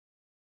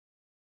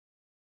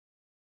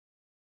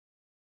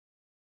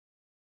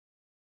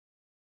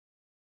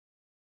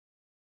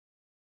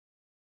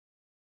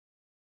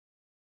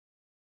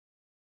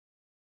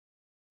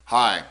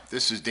Hi,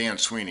 this is Dan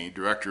Sweeney,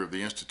 Director of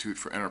the Institute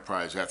for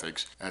Enterprise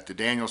Ethics at the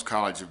Daniels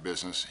College of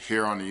Business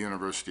here on the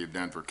University of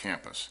Denver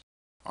campus.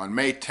 On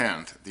May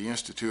 10th, the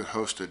Institute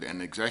hosted an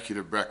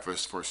executive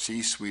breakfast for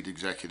C-suite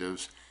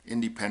executives,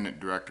 independent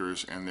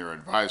directors, and their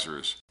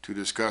advisors to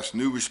discuss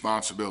new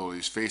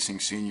responsibilities facing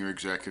senior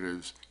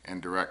executives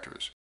and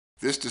directors.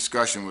 This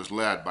discussion was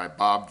led by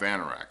Bob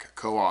Vanourek,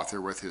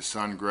 co-author with his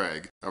son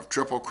Greg, of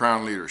Triple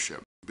Crown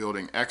Leadership,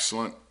 Building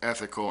Excellent,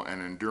 Ethical,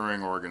 and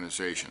Enduring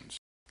Organizations.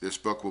 This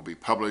book will be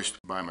published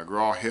by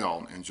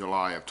McGraw-Hill in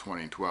July of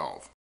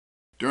 2012.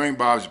 During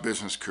Bob's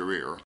business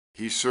career,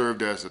 he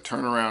served as the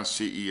turnaround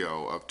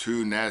CEO of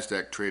 2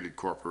 NASDAQ-traded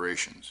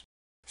corporations.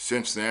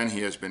 Since then,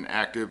 he has been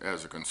active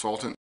as a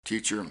consultant,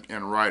 teacher,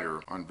 and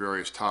writer on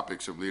various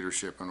topics of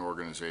leadership and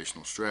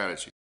organizational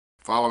strategy.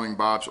 Following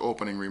Bob's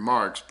opening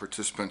remarks,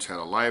 participants had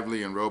a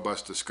lively and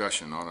robust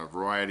discussion on a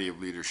variety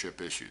of leadership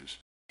issues.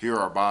 Here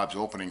are Bob's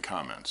opening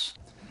comments.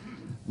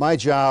 My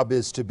job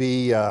is to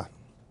be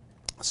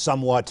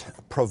somewhat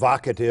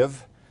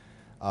provocative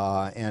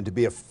and to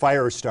be a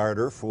fire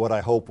starter for what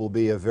I hope will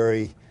be a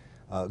very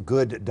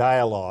good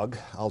dialogue.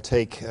 I'll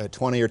take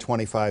 20 or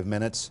 25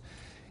 minutes,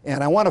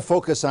 and I want to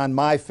focus on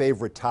my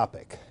favorite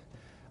topic.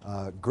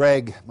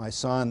 Greg, my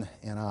son,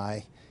 and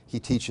I,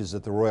 he teaches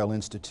at the Royal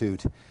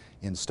Institute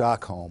in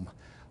Stockholm.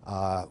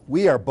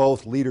 We are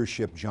both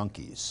leadership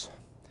junkies,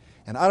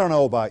 and I don't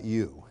know about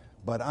you,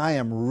 but I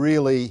am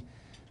really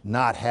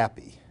not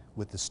happy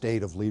with the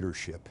state of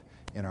leadership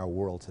in our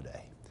world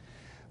today.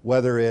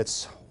 Whether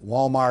it's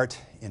Walmart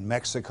in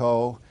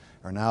Mexico,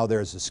 or now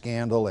there's a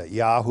scandal at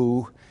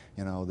Yahoo,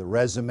 the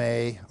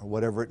resume, or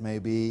whatever it may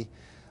be.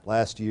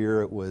 Last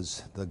year it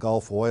was the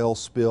Gulf oil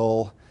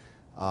spill.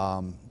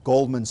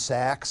 Goldman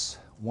Sachs,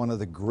 one of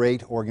the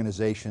great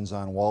organizations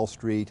on Wall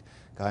Street,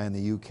 guy in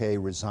the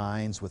UK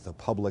resigns with a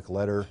public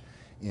letter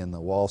in the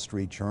Wall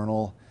Street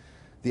Journal.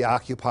 The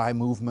Occupy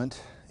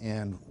movement,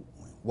 and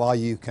while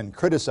you can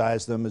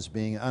criticize them as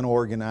being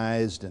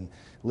unorganized and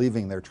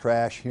leaving their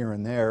trash here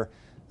and there,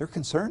 they're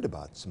concerned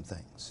about some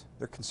things.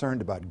 They're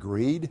concerned about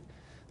greed.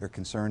 They're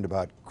concerned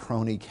about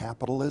crony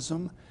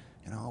capitalism.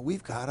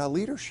 We've got a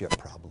leadership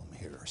problem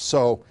here.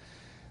 So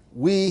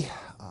we,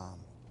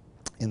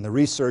 in the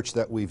research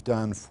that we've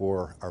done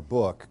for our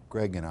book,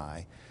 Greg and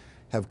I,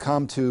 have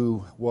come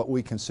to what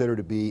we consider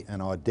to be an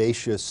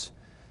audacious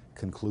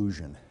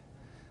conclusion,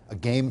 a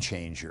game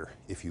changer,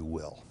 if you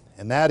will.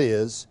 And that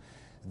is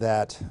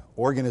that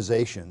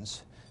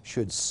organizations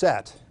should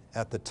set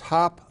at the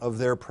top of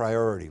their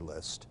priority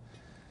list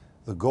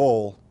the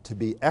goal to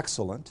be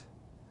excellent,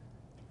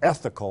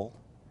 ethical,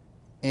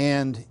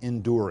 and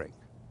enduring.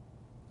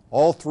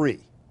 All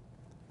three,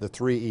 the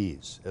 3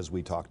 E's, as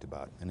we talked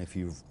about. And if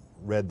you've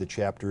read the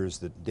chapters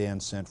that Dan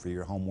sent for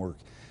your homework,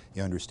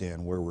 you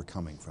understand where we're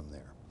coming from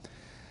there.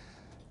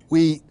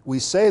 We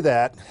say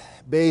that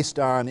based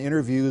on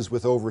interviews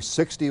with over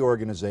 60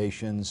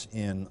 organizations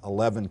in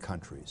 11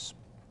 countries.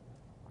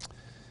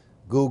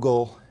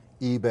 Google,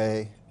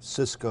 eBay,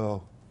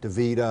 Cisco,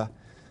 DaVita,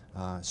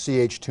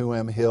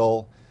 CH2M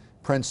Hill,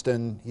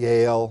 Princeton,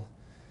 Yale,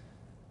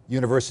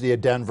 University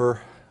of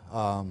Denver,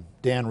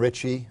 Dan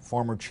Ritchie,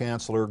 former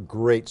chancellor,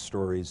 great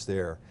stories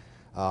there.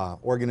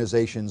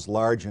 Organizations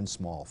large and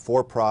small,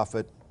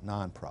 for-profit,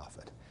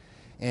 nonprofit.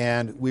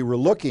 And we were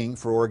looking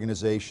for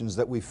organizations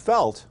that we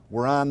felt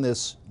were on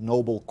this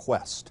noble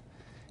quest.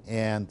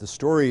 And the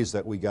stories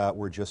that we got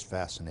were just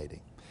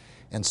fascinating.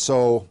 And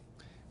so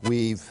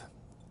we've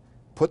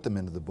put them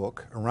into the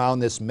book around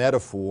this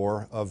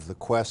metaphor of the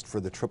quest for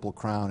the Triple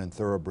Crown in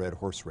thoroughbred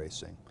horse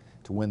racing,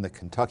 to win the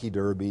Kentucky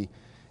Derby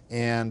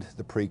and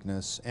the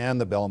Preakness and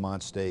the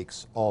Belmont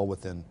Stakes all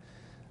within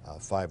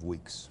 5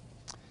 weeks.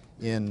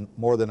 In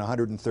more than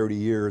 130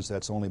 years,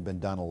 that's only been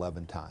done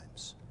 11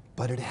 times.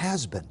 But it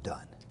has been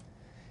done.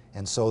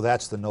 And so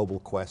that's the noble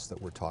quest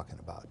that we're talking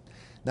about.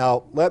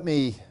 Now, let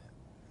me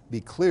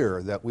be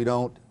clear that we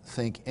don't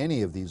think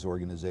any of these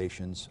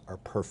organizations are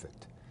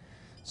perfect.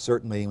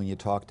 Certainly when you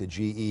talk to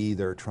GE,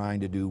 they're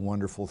trying to do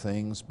wonderful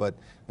things, but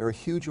they're a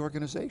huge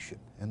organization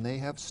and they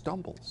have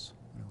stumbles.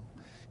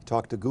 You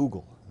talk to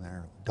Google, and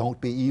they're, don't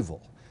be evil.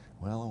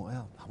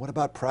 Well, what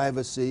about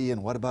privacy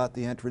and what about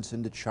the entrance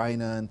into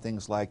China and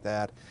things like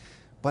that?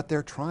 But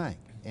they're trying,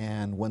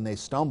 and when they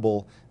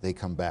stumble, they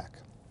come back.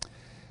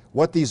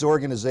 What these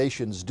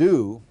organizations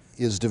do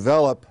is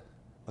develop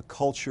a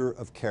culture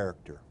of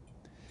character.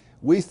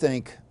 We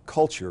think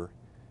culture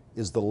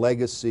is the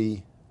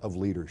legacy of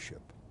leadership.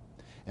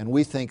 And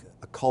we think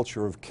a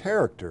culture of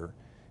character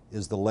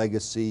is the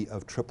legacy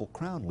of Triple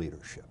Crown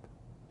leadership.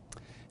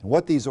 And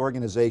what these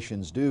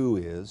organizations do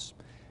is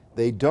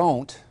they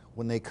don't,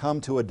 when they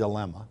come to a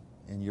dilemma,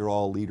 and you're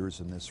all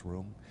leaders in this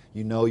room,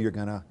 you know you're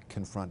going to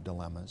confront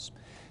dilemmas,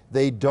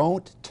 they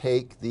don't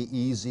take the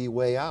easy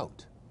way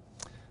out.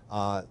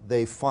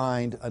 They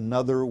find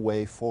another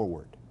way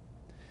forward.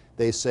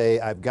 They say,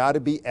 I've got to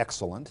be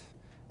excellent.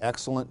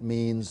 Excellent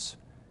means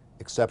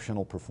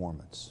exceptional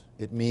performance.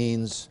 It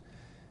means,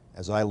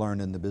 as I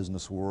learned in the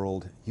business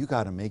world, you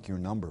got to make your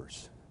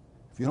numbers.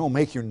 If you don't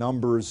make your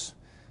numbers,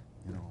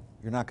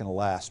 you're not going to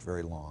last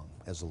very long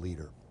as a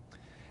leader.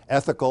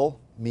 Ethical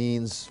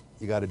means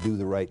you got to do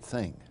the right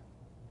thing.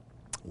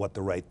 What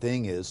the right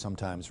thing is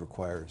sometimes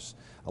requires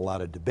a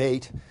lot of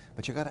debate,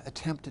 but you got to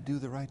attempt to do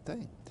the right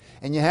thing.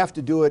 And you have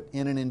to do it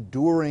in an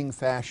enduring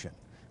fashion.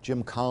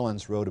 Jim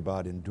Collins wrote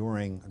about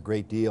enduring a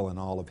great deal in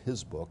all of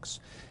his books.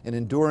 And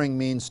enduring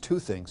means two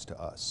things to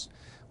us.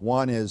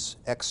 One is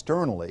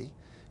externally,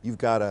 you've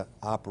got to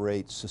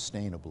operate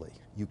sustainably.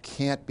 You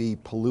can't be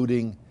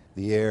polluting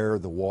the air,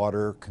 the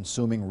water,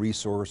 consuming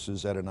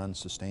resources at an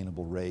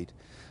unsustainable rate.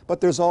 But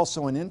there's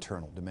also an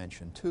internal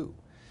dimension too,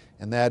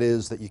 and that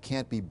is that you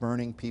can't be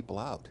burning people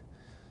out.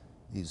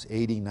 These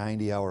 80,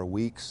 90-hour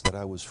weeks that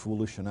I was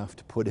foolish enough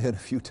to put in a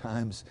few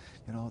times,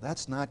 you know,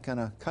 that's not going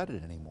to cut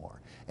it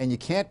anymore. And you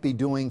can't be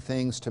doing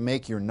things to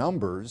make your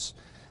numbers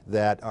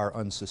that are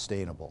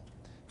unsustainable.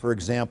 For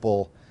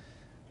example,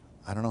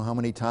 I don't know how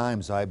many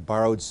times I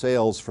borrowed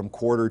sales from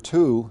quarter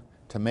 2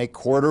 to make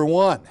quarter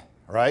 1,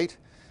 right?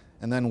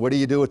 And then what do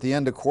you do at the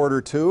end of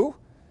quarter 2?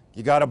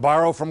 You got to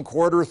borrow from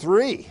quarter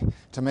 3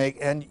 to make,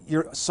 and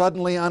you're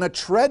suddenly on a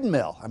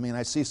treadmill. I mean,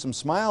 I see some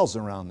smiles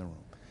around the room.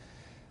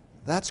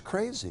 That's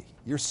crazy.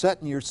 You're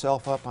setting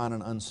yourself up on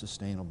an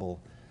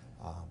unsustainable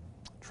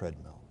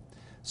treadmill.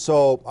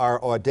 So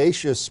our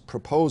audacious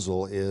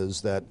proposal is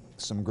that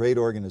some great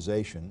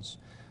organizations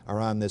are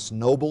on this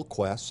noble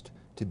quest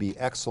to be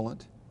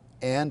excellent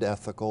and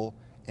ethical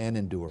and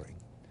enduring,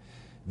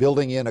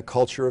 building in a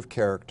culture of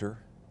character,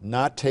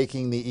 not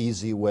taking the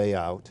easy way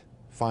out,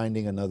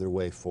 finding another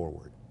way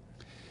forward.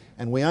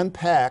 And we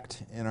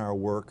unpacked in our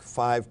work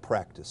 5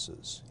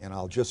 practices, and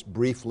I'll just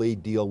briefly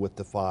deal with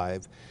the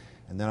 5,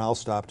 and then I'll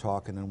stop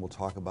talking and we'll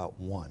talk about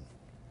 1.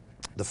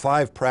 The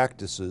 5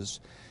 practices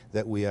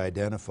that we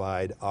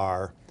identified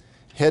are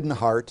head and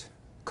heart,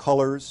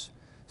 colors,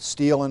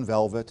 steel and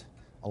velvet,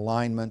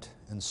 alignment,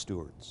 and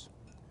stewards.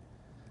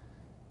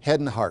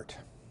 Head and heart.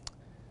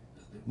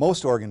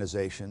 Most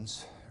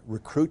organizations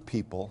recruit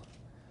people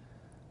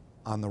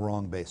on the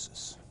wrong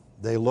basis.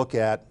 They look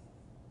at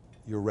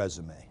your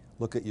resume,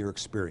 look at your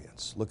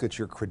experience, look at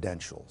your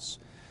credentials,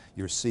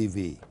 your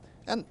CV,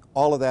 and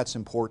all of that's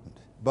important.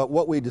 But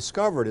what we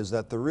discovered is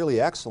that the really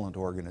excellent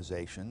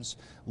organizations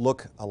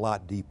look a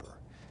lot deeper.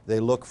 They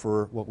look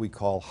for what we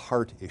call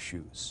heart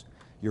issues,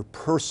 your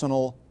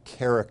personal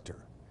character.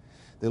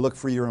 They look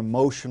for your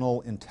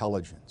emotional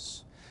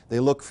intelligence. They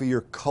look for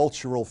your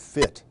cultural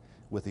fit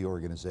with the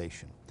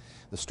organization.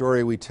 The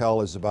story we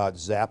tell is about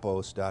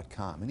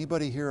Zappos.com.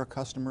 Anybody here a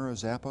customer of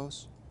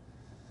Zappos?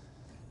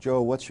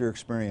 Joe, what's your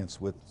experience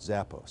with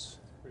Zappos?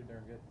 Pretty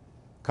darn good.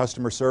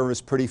 Customer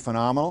service pretty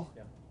phenomenal?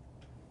 Yeah.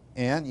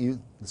 And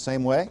you the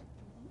same way?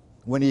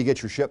 When do you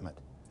get your shipment?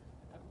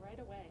 Right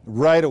away.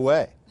 Right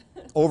away.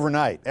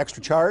 Overnight.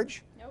 Extra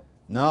charge? Nope.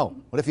 No.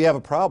 What if you have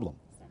a problem?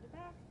 Send it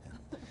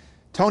back.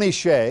 Tony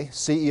Hsieh,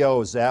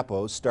 CEO of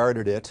Zappos,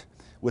 started it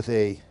with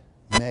a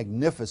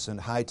magnificent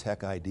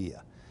high-tech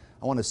idea.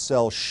 I want to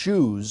sell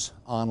shoes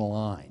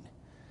online.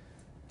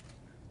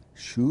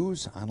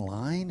 Shoes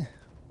online?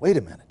 Wait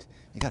a minute.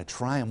 You got to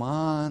try them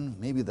on.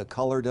 Maybe the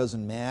color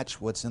doesn't match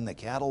what's in the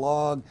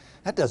catalog.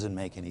 That doesn't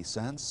make any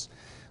sense.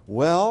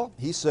 Well,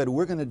 he said,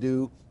 we're going to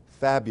do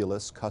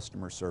fabulous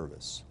customer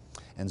service.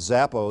 And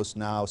Zappos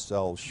now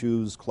sells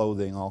shoes,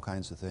 clothing, all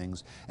kinds of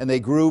things. And they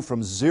grew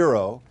from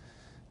 0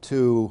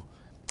 to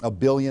 $1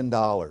 billion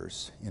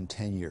in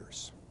 10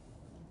 years.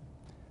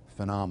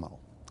 Phenomenal.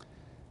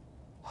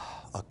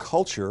 A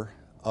culture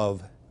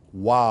of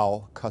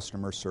wow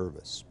customer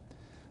service.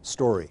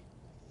 Story.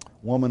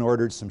 Woman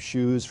ordered some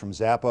shoes from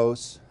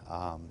Zappos,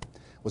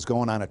 was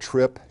going on a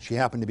trip. She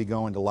happened to be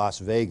going to Las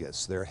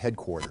Vegas, their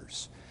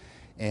headquarters,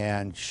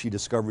 and she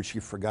discovered she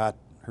forgot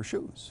her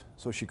shoes.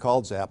 So she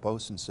called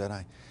Zappos and said,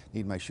 I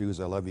need my shoes,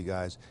 I love you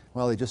guys.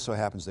 Well, it just so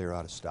happens they were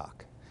out of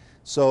stock.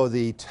 So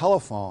the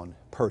telephone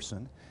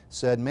person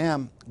said,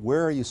 ma'am,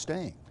 where are you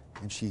staying?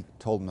 And she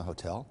told him the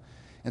hotel.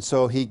 And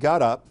so he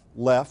got up,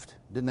 left,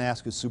 didn't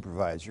ask his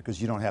supervisor, because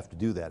you don't have to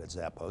do that at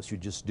Zappos. You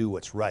just do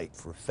what's right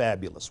for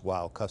fabulous,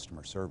 wow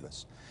customer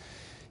service.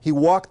 He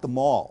walked the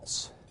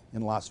malls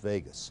in Las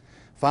Vegas,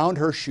 found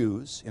her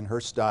shoes in her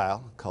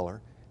style,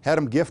 color, had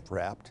them gift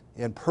wrapped,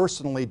 and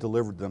personally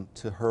delivered them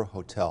to her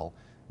hotel,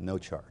 no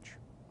charge.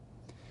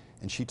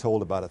 And she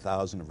told about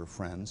 1,000 of her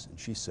friends, and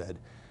she said,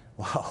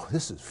 wow,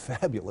 this is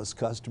fabulous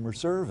customer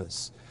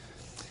service.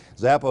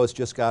 Zappos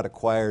just got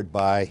acquired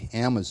by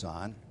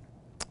Amazon.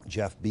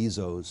 Jeff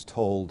Bezos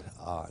told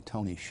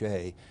Tony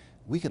Hsieh,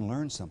 we can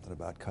learn something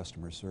about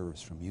customer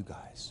service from you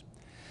guys.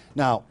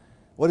 Now,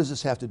 what does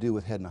this have to do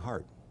with head and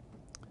heart?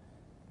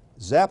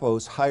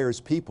 Zappos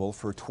hires people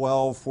for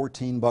 12,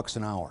 14 bucks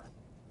an hour.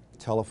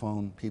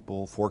 Telephone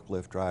people,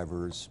 forklift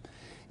drivers,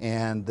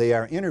 and they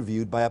are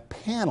interviewed by a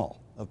panel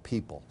of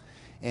people.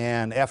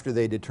 And after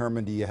they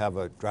determine, do you have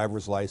a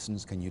driver's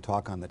license, can you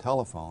talk on the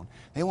telephone,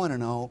 they want to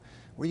know,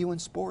 were you in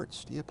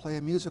sports? Do you play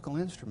a musical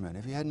instrument?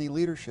 Have you had any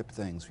leadership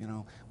things? You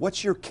know,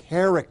 what's your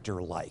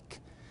character like?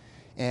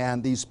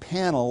 And these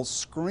panels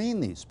screen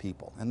these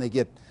people, and they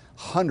get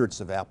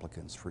hundreds of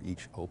applicants for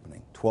each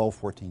opening, 12,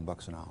 14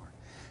 bucks an hour.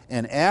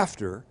 And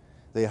after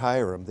they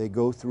hire them. They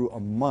go through a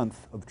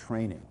month of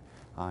training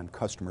on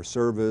customer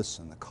service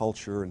and the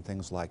culture and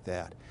things like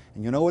that.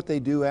 And you know what they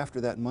do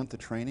after that month of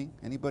training?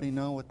 Anybody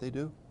know what they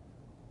do?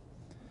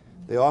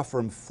 They offer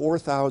them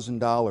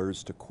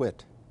 $4,000 to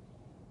quit.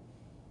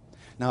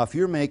 Now, if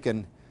you're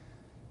making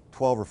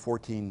 $12 or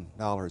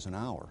 $14 an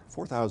hour,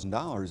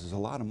 $4,000 is a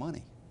lot of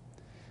money.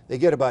 They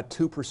get about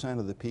 2%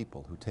 of the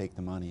people who take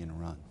the money and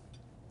run.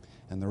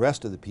 And the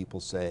rest of the people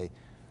say,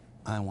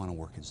 I want to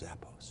work at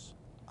Zappos.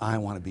 I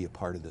want to be a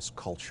part of this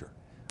culture.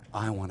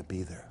 I want to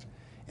be there.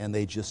 And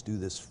they just do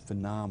this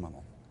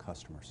phenomenal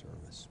customer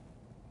service.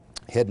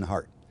 Head and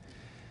heart.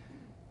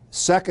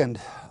 Second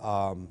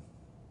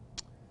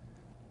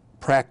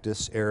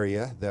practice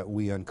area that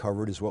we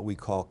uncovered is what we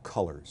call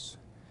colors.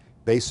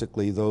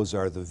 Basically, those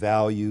are the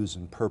values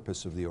and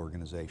purpose of the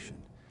organization.